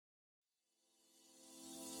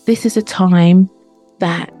This is a time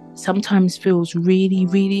that sometimes feels really,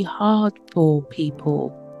 really hard for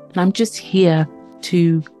people. And I'm just here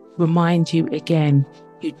to remind you again,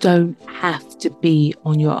 you don't have to be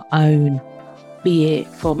on your own, be it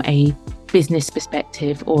from a business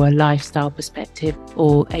perspective or a lifestyle perspective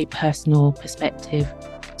or a personal perspective.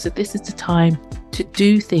 So this is the time to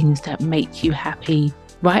do things that make you happy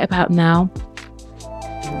right about now.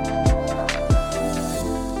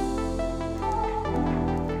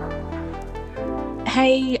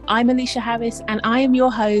 Hey, I'm Alicia Harris and I am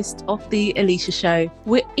your host of The Alicia Show,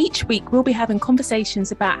 where each week we'll be having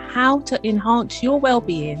conversations about how to enhance your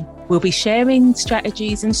well-being. We'll be sharing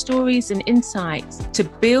strategies and stories and insights to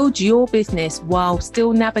build your business while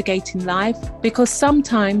still navigating life, because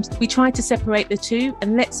sometimes we try to separate the two,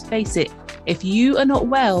 and let's face it, if you are not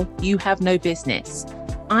well, you have no business.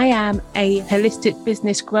 I am a holistic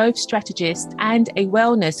business growth strategist and a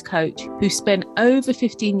wellness coach who spent over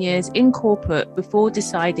 15 years in corporate before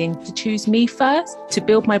deciding to choose me first to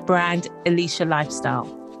build my brand, Alicia Lifestyle.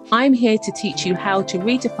 I'm here to teach you how to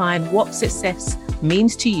redefine what success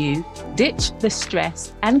means to you, ditch the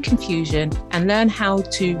stress and confusion, and learn how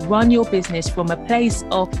to run your business from a place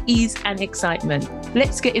of ease and excitement.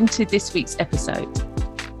 Let's get into this week's episode.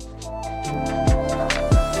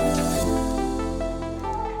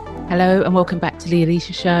 Hello and welcome back to The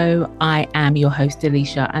Alicia Show. I am your host,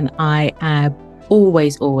 Alicia, and I am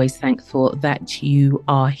always thankful that you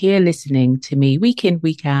are here listening to me week in,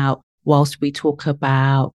 week out, whilst we talk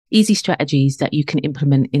about easy strategies that you can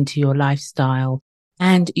implement into your lifestyle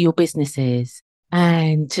and your businesses.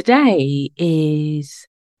 And today is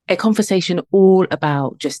a conversation all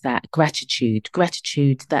about just that gratitude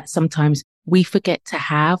that sometimes we forget to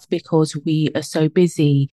have because we are so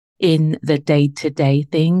busy in the day-to-day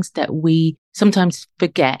things that we sometimes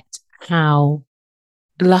forget how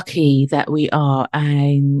lucky that we are.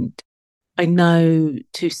 And I know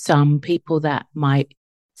to some people that might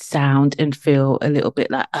sound and feel a little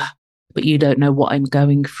bit like, but you don't know what I'm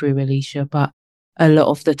going through, Alicia. But a lot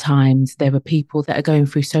of the times there are people that are going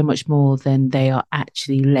through so much more than they are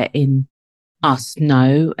actually letting us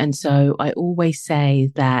know. And so I always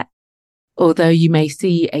say that although you may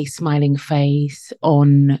see a smiling face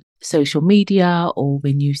on social media or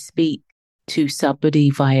when you speak to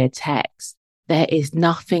somebody via text, there is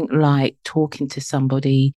nothing like talking to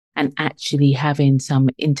somebody and actually having some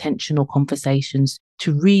intentional conversations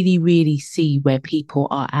to really, really see where people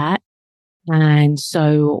are at. And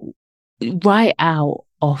so right out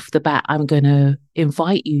off the bat, I'm going to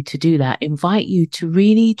invite you to do that, invite you to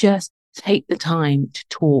really just take the time to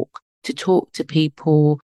talk to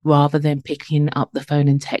people rather than picking up the phone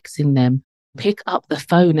and texting them. Pick up the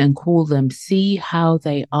phone and call them, see how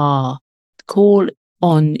they are. Call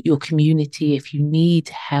on your community if you need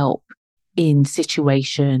help in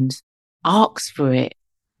situations. Ask for it.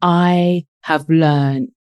 I have learned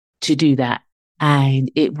to do that,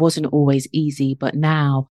 and it wasn't always easy, but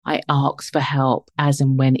now I ask for help as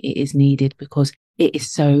and when it is needed, because it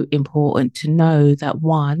is so important to know that,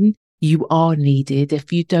 one, you are needed.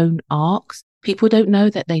 If you don't ask, people don't know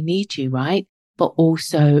that they need you, right? But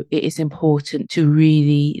also it is important to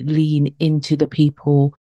really lean into the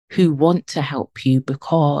people who want to help you,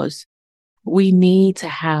 because we need to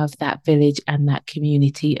have that village and that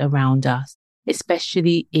community around us,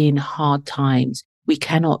 especially in hard times. We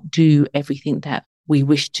cannot do everything that we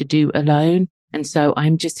wish to do alone. And so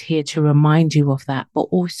I'm just here to remind you of that, but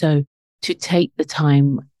also to take the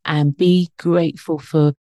time and be grateful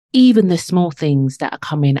for even the small things that are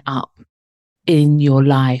coming up in your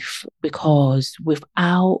life, because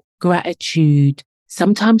without gratitude,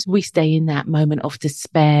 sometimes we stay in that moment of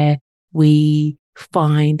despair. We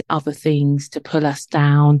find other things to pull us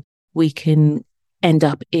down. We can end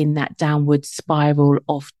up in that downward spiral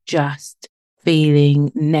of just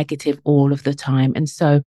feeling negative all of the time. And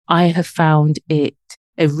so I have found it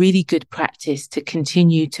a really good practice to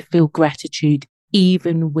continue to feel gratitude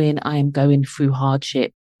even when I'm going through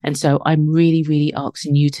hardship. And so I'm really, really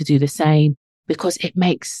asking you to do the same, because it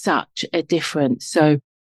makes such a difference. So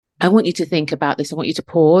I want you to think about this. I want you to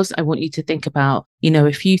pause. I want you to think about,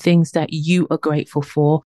 a few things that you are grateful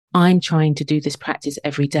for. I'm trying to do this practice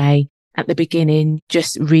every day. At the beginning,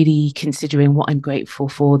 just really considering what I'm grateful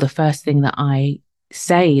for. The first thing that I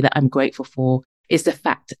say that I'm grateful for is the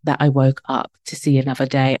fact that I woke up to see another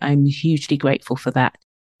day. I'm hugely grateful for that.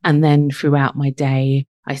 And then throughout my day,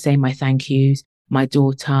 I say my thank yous. My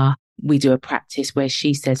daughter, we do a practice where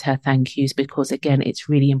she says her thank yous, because again, it's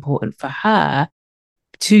really important for her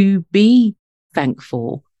to be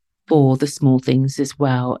thankful for the small things as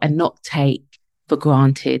well, and not take for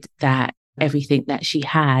granted that everything that she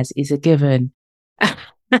has is a given.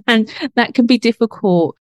 And that can be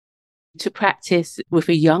difficult to practice with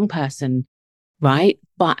a young person, right?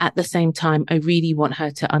 But at the same time, I really want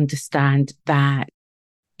her to understand that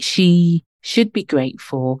she should be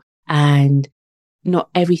grateful and not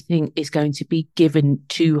everything is going to be given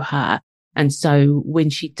to her. And so when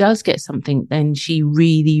she does get something, then she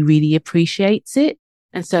really, really appreciates it.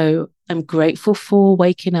 And so I'm grateful for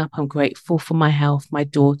waking up. I'm grateful for my health, my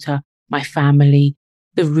daughter, my family,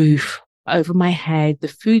 the roof over my head, the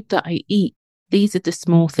food that I eat. These are the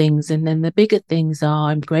small things. And then the bigger things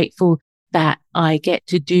are I'm grateful that I get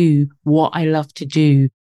to do what I love to do.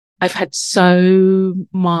 I've had so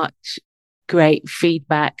much great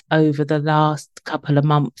feedback over the last couple of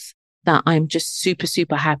months that I'm just super,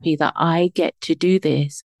 super happy that I get to do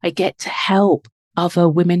this. I get to help other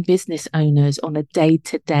women business owners on a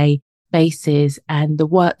day-to-day basis. And the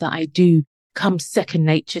work that I do comes second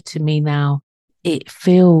nature to me now. It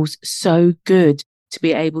feels so good to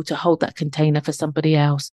be able to hold that container for somebody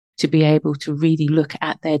else, to be able to really look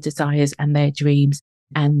at their desires and their dreams,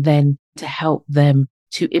 and then to help them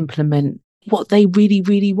to implement what they really,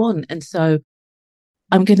 really want. And so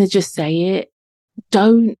I'm going to just say it.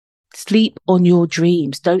 Don't sleep on your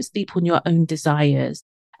dreams. Don't sleep on your own desires.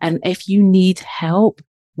 And if you need help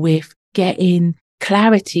with getting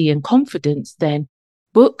clarity and confidence, then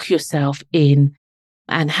book yourself in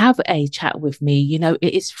and have a chat with me. You know,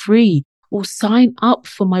 it is free. Or sign up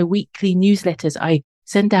for my weekly newsletters. I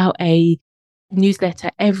send out a newsletter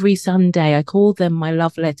every Sunday. I call them my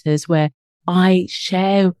love letters, where I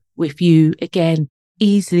share with you, again,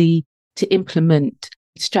 easily to implement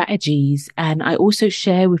strategies. And I also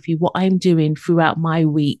share with you what I'm doing throughout my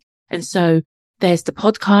week. And so there's the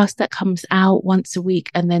podcast that comes out once a week.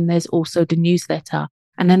 And then there's also the newsletter.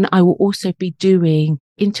 And then I will also be doing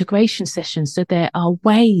integration sessions. So there are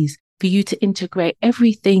ways for you to integrate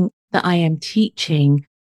everything that I am teaching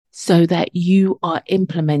so that you are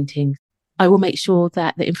implementing. I will make sure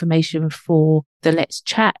that the information for the Let's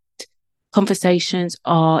Chat conversations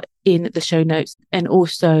are in the show notes, and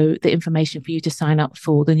also the information for you to sign up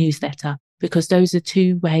for the newsletter, because those are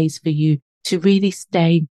two ways for you to really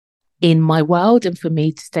stay in my world and for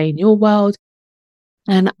me to stay in your world.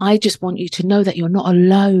 And I just want you to know that you're not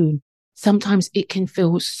alone. Sometimes it can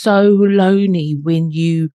feel so lonely when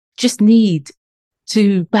you just need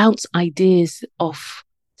to bounce ideas off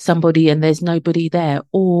somebody and there's nobody there,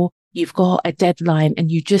 or you've got a deadline and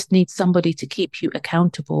you just need somebody to keep you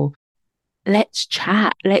accountable. Let's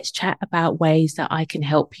chat. Let's chat about ways that I can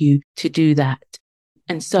help you to do that.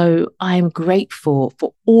 And so I'm grateful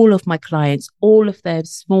for all of my clients, all of their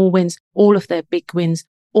small wins, all of their big wins,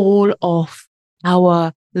 all of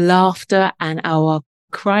our laughter and our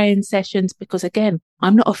crying sessions, because again,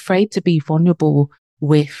 I'm not afraid to be vulnerable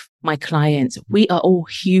with my clients. We are all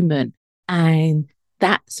human. And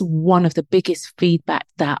that's one of the biggest feedback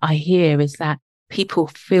that I hear, is that people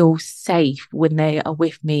feel safe when they are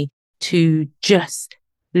with me to just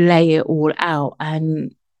lay it all out.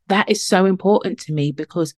 And that is so important to me,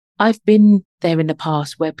 because I've been there in the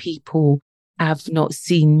past where people have not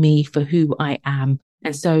seen me for who I am.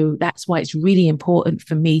 And so that's why it's really important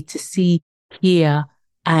for me to see, hear,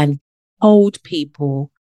 and hold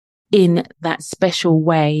people in that special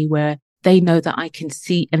way where they know that I can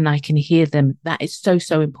see and I can hear them. That is so,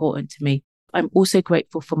 so important to me. I'm also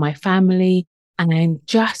grateful for my family, and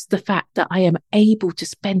just the fact that I am able to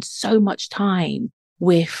spend so much time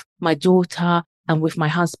with my daughter and with my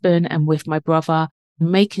husband and with my brother,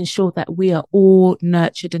 making sure that we are all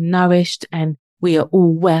nurtured and nourished, and we are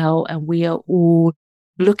all well, and we are all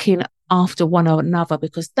looking after one another,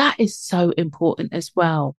 because that is so important as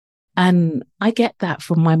well. And I get that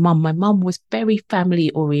from my mum. My mum was very family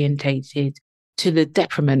orientated to the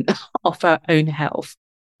detriment of her own health.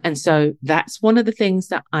 And so that's one of the things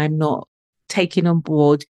that I'm not taking on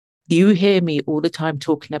board. You hear me all the time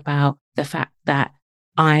talking about the fact that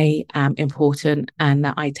I am important and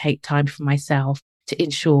that I take time for myself to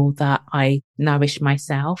ensure that I nourish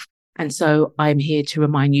myself. And so I'm here to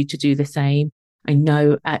remind you to do the same. I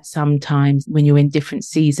know at some times when you're in different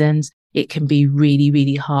seasons, it can be really,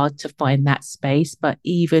 really hard to find that space, but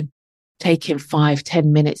even taking 5-10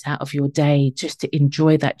 minutes out of your day just to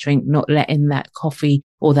enjoy that drink, not letting that coffee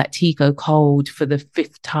or that tea go cold for the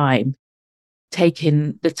 5th time,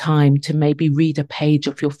 taking the time to maybe read a page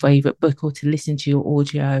of your favorite book or to listen to your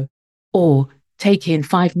audio, or taking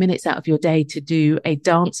 5 minutes out of your day to do a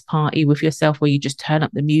dance party with yourself where you just turn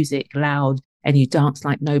up the music loud and you dance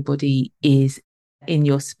like nobody is in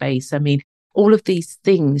your space. I mean, all of these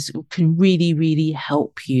things can really, really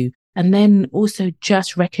help you. And then also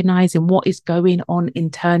just recognizing what is going on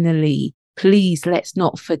internally. Please, let's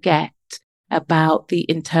not forget about the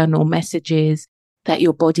internal messages that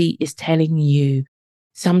your body is telling you.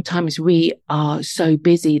 Sometimes we are so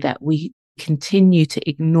busy that we continue to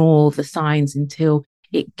ignore the signs until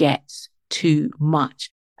it gets too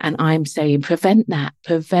much. And I'm saying prevent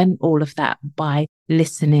all of that by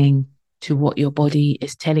listening to what your body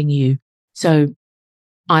is telling you. So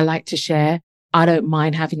I like to share. I don't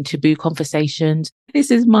mind having taboo conversations. This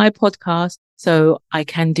is my podcast, so I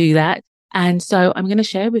can do that. And so I'm going to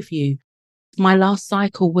share with you. My last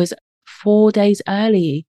cycle was 4 days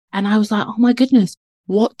early. And I was like, oh my goodness,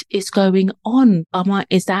 what is going on?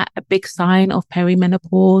 Is that a big sign of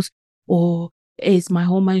perimenopause, or is my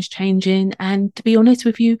hormones changing? And to be honest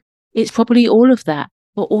with you, it's probably all of that.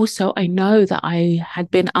 But also I know that I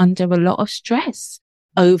had been under a lot of stress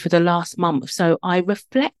over the last month. So I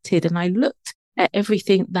reflected and I looked at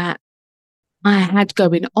everything that I had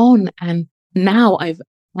going on. And now I've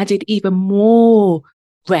added even more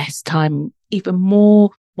rest time, even more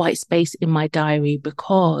white space in my diary,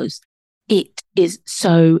 because it is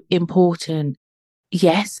so important.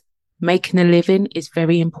 Yes, making a living is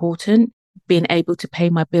very important. Being able to pay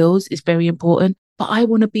my bills is very important, but I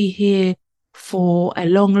want to be here for a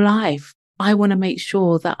long life. I want to make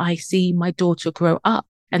sure that I see my daughter grow up.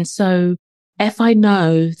 And so if I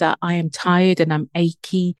know that I am tired and I'm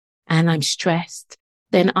achy and I'm stressed,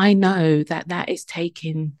 then I know that that is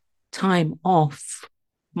taking time off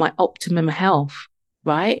my optimum health,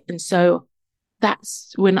 right? And so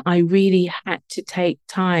that's when I really had to take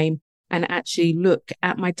time and actually look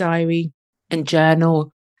at my diary and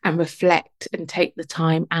journal and reflect and take the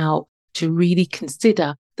time out to really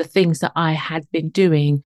consider the things that I had been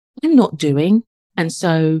doing and not doing. And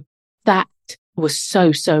so that was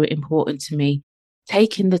so, so important to me.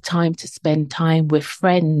 Taking the time to spend time with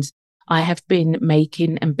friends. I have been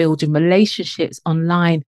making and building relationships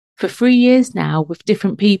online for 3 years now with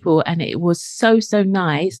different people. And it was so, so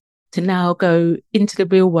nice to now go into the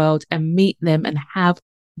real world and meet them and have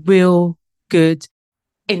real, good,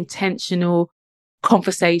 intentional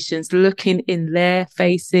conversations, looking in their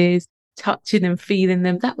faces, touching and feeling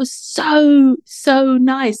them. That was so, so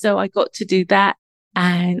nice. So I got to do that.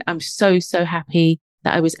 And I'm so, so happy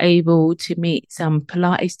that I was able to meet some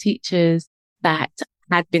Pilates teachers that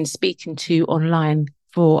had been speaking to online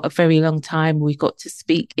for a very long time. We got to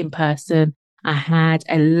speak in person. I had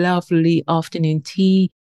a lovely afternoon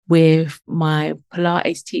tea with my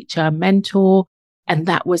Pilates teacher mentor, and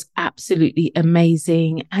that was absolutely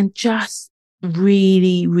amazing. And just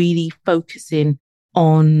really, really focusing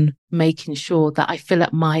on making sure that I fill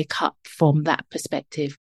up my cup from that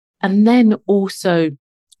perspective. And then also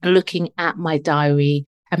looking at my diary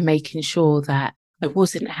and making sure that I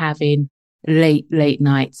wasn't having late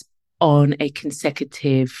nights on a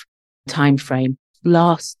consecutive time frame.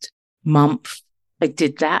 Last month, I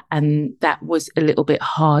did that, and that was a little bit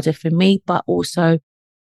harder for me, but also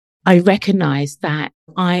I recognize that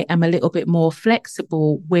I am a little bit more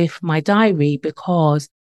flexible with my diary because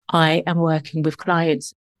I am working with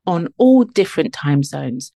clients on all different time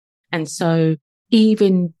zones. And so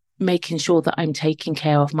even making sure that I'm taking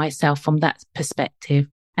care of myself from that perspective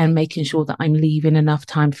and making sure that I'm leaving enough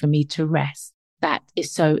time for me to rest, that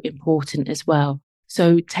is so important as well.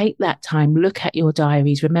 So take that time, look at your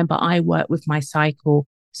diaries. Remember, I work with my cycle.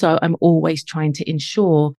 So I'm always trying to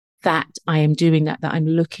ensure that I am doing that I'm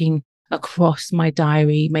looking across my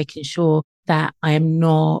diary, making sure that I am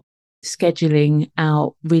not scheduling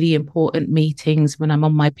out really important meetings when I'm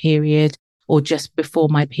on my period or just before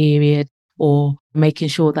my period, or making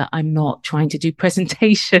sure that I'm not trying to do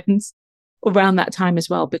presentations around that time as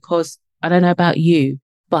well, because I don't know about you,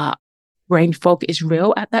 but brain fog is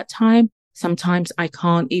real at that time. Sometimes I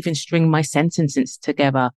can't even string my sentences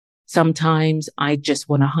together. Sometimes I just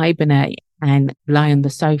want to hibernate and lie on the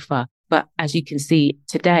sofa. But as you can see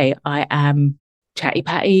today, I am chatty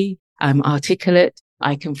patty. I'm articulate.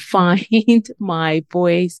 I can find my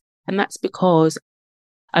voice. And that's because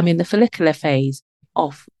I'm in the follicular phase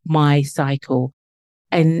of my cycle.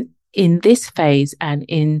 And in this phase and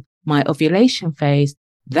in my ovulation phase,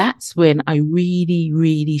 that's when I really,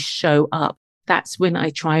 really show up. That's when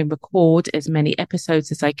I try and record as many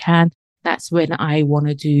episodes as I can. That's when I want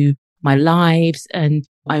to do my lives and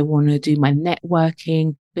I want to do my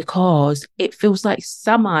networking, because it feels like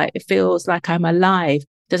summer. It feels like I'm alive.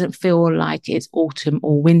 It doesn't feel like it's autumn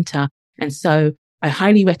or winter. And so I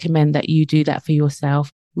highly recommend that you do that for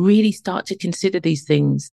yourself. Really start to consider these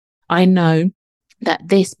things. I know that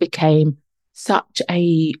this became such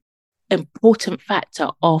a important factor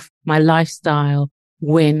of my lifestyle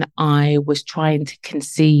when I was trying to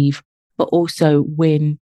conceive, but also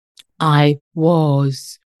when I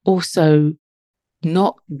was also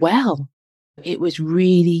not well. it was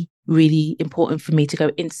really, really important for me to go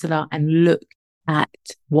insular and look at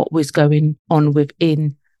what was going on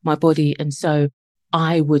within my body. And so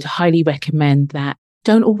I would highly recommend that.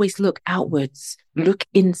 Don't always look outwards, look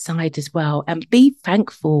inside as well, and be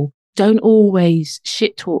thankful. Don't always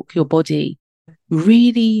shit talk your body.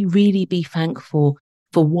 Really, really be thankful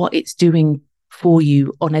for what it's doing for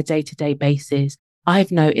you on a day-to-day basis.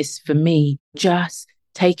 I've noticed for me, just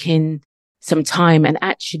taking some time and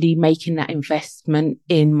actually making that investment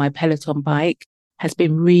in my Peloton bike has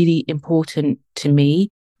been really important to me,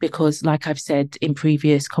 because like I've said in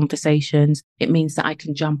previous conversations, it means that I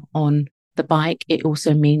can jump on the bike. It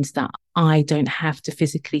also means that I don't have to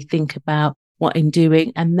physically think about what I'm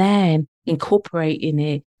doing, and then incorporating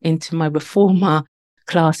it into my reformer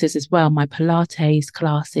classes as well, my Pilates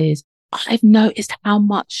classes. I've noticed how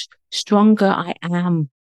much stronger I am.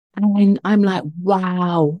 And I'm like,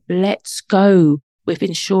 wow, let's go with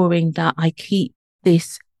ensuring that I keep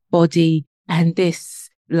this body and this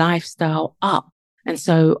lifestyle up. And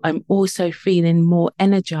so I'm also feeling more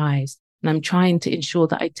energized, and I'm trying to ensure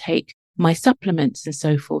that I take my supplements and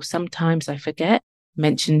so forth. Sometimes I forget,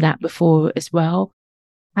 mentioned that before as well.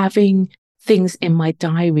 Having things in my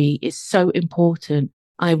diary is so important.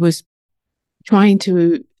 I was trying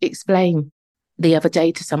to explain the other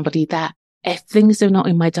day to somebody that if things are not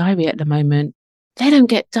in my diary at the moment, they don't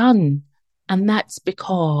get done. And that's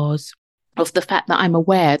because of the fact that I'm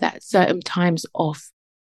aware that certain times of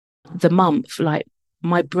the month, like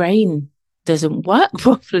my brain doesn't work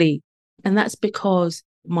properly. And that's because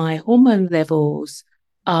my hormone levels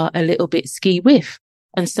are a little bit ski whiff.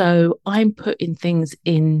 And so I'm putting things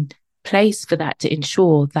in place for that to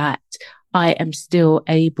ensure that I am still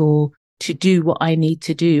able to do what I need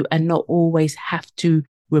to do and not always have to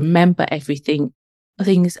remember everything.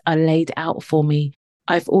 Things are laid out for me.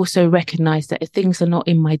 I've also recognized that if things are not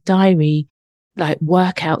in my diary, like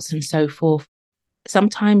workouts and so forth,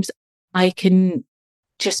 sometimes I can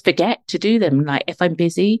just forget to do them. Like if I'm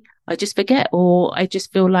busy, I just forget, or I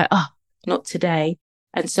just feel like, oh, not today.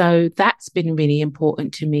 And so that's been really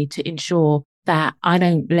important to me to ensure that I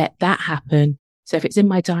don't let that happen. So if it's in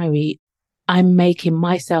my diary, I'm making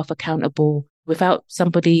myself accountable without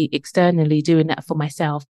somebody externally doing that for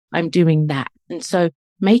myself. I'm doing that. And so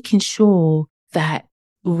making sure that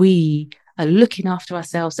we are looking after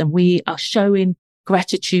ourselves and we are showing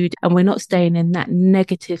gratitude and we're not staying in that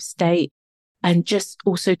negative state, and just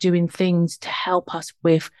also doing things to help us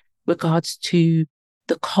with regards to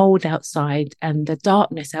the cold outside and the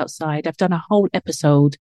darkness outside. I've done a whole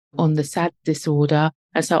episode on the SAD disorder.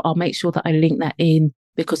 And so I'll make sure that I link that in,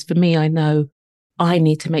 because for me, I know I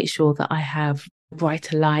need to make sure that I have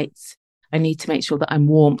brighter lights. I need to make sure that I'm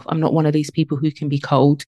warm. I'm not one of these people who can be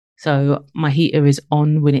cold. So my heater is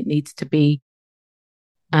on when it needs to be.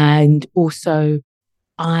 And also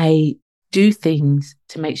I do things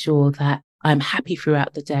to make sure that I'm happy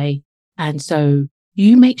throughout the day. And so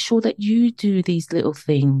you make sure that you do these little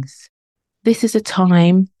things. This is a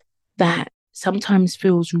time that sometimes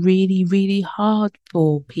feels really, really hard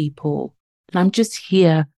for people. And I'm just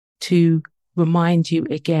here to remind you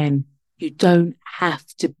again, you don't have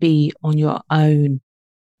to be on your own,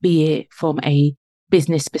 be it from a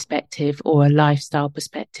business perspective or a lifestyle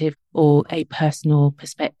perspective or a personal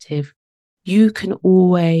perspective. You can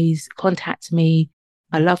always contact me.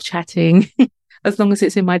 I love chatting as long as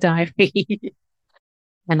it's in my diary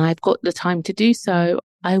and I've got the time to do so.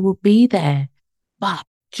 I will be there, but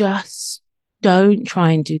just don't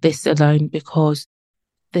try and do this alone, because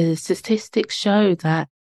the statistics show that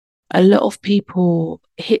a lot of people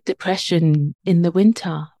hit depression in the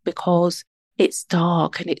winter because it's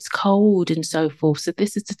dark and it's cold and so forth. So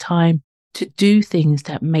this is the time to do things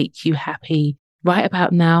that make you happy. Right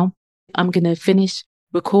about now, I'm going to finish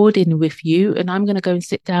recording with you and I'm going to go and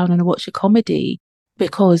sit down and watch a comedy,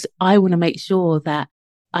 because I want to make sure that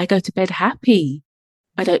I go to bed happy.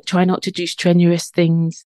 I don't try not to do strenuous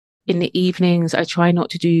things in the evenings. I try not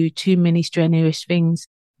to do too many strenuous things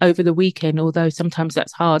over the weekend, although sometimes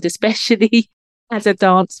that's hard, especially as a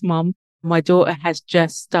dance mum. My daughter has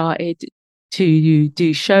just started to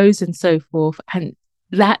do shows and so forth. And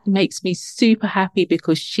that makes me super happy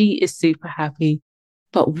because she is super happy.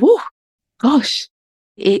 But whoo, gosh,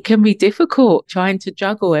 it can be difficult trying to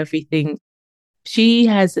juggle everything. She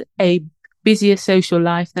has a busier social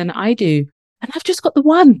life than I do, and I've just got the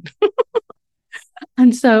one.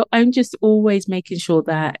 And so I'm just always making sure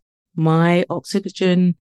that my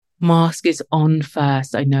oxygen mask is on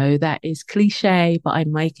first. I know that is cliche, but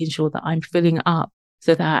I'm making sure that I'm filling up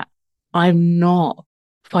so that I'm not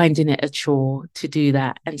finding it a chore to do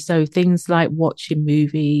that. And so things like watching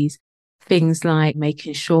movies, things like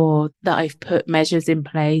making sure that I've put measures in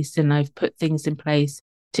place and I've put things in place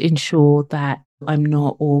to ensure that I'm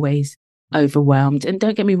not always overwhelmed. And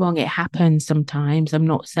don't get me wrong, it happens sometimes. I'm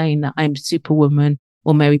not saying that I'm Superwoman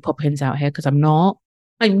or Mary Poppins out here, because I'm not,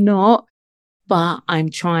 but I'm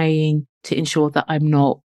trying to ensure that I'm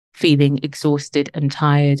not feeling exhausted and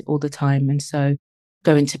tired all the time. And so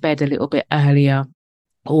going to bed a little bit earlier,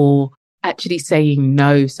 or actually saying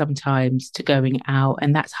no sometimes to going out.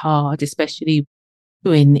 And that's hard, especially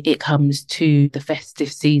when it comes to the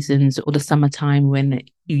festive seasons or the summertime when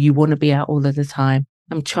you want to be out all of the time.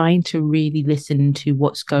 I'm trying to really listen to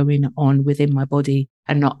what's going on within my body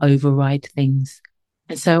and not override things.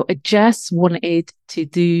 And so I just wanted to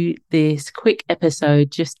do this quick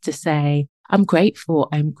episode just to say, I'm grateful.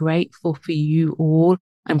 I'm grateful for you all.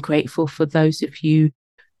 I'm grateful for those of you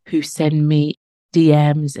who send me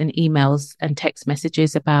DMs and emails and text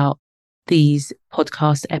messages about these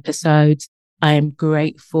podcast episodes. I am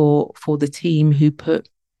grateful for the team who put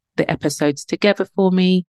the episodes together for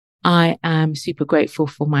me. I am super grateful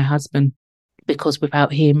for my husband, because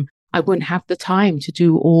without him, I wouldn't have the time to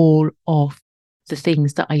do all of the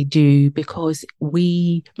things that I do, because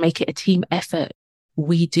we make it a team effort.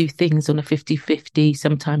 We do things on a 50-50,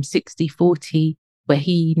 sometimes 60-40, where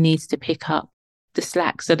he needs to pick up the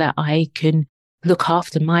slack so that I can look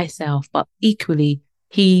after myself. But equally,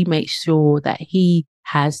 he makes sure that he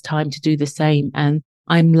has time to do the same. And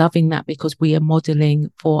I'm loving that, because we are modeling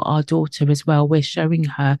for our daughter as well. We're showing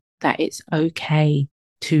her that it's okay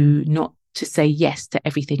to not to say yes to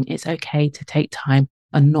everything. It's okay to take time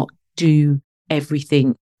and not do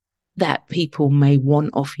everything that people may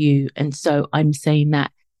want of you. And so I'm saying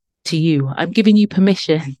that to you. I'm giving you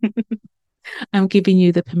permission. I'm giving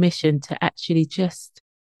you the permission to actually just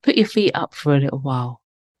put your feet up for a little while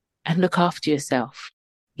and look after yourself.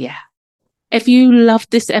 Yeah. If you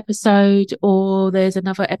loved this episode, or there's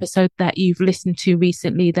another episode that you've listened to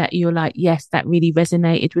recently that you're like, yes, that really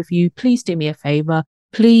resonated with you, please do me a favor.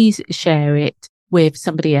 Please share it with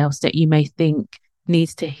somebody else that you may think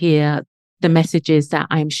needs to hear the messages that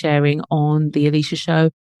I'm sharing on The Alicia Show.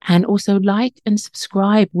 And also like and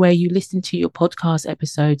subscribe where you listen to your podcast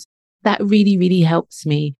episodes. That really, really helps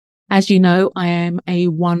me. As you know, I am a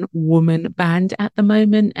one-woman band at the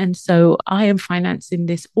moment, and so I am financing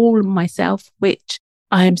this all myself, which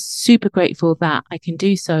I am super grateful that I can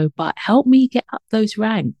do so, but help me get up those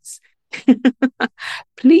ranks.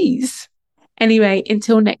 Please. Anyway,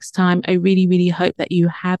 until next time, I really, really hope that you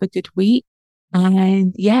have a good week.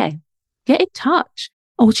 And yeah, get in touch,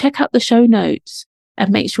 or check out the show notes and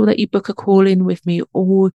make sure that you book a call in with me,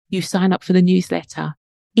 or you sign up for the newsletter.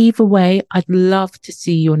 Either way, I'd love to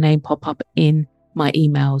see your name pop up in my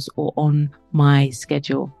emails or on my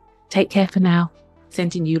schedule. Take care for now.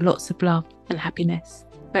 Sending you lots of love and happiness.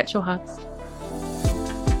 Virtual hugs.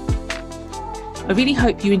 I really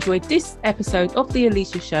hope you enjoyed this episode of The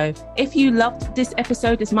Alicia Show. If you loved this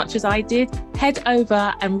episode as much as I did, head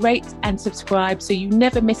over and rate and subscribe so you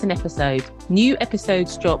never miss an episode. New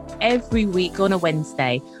episodes drop every week on a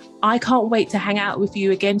Wednesday. I can't wait to hang out with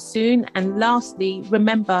you again soon. And lastly,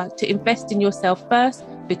 remember to invest in yourself first,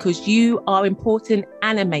 because you are important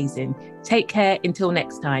and amazing. Take care until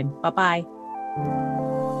next time. Bye-bye.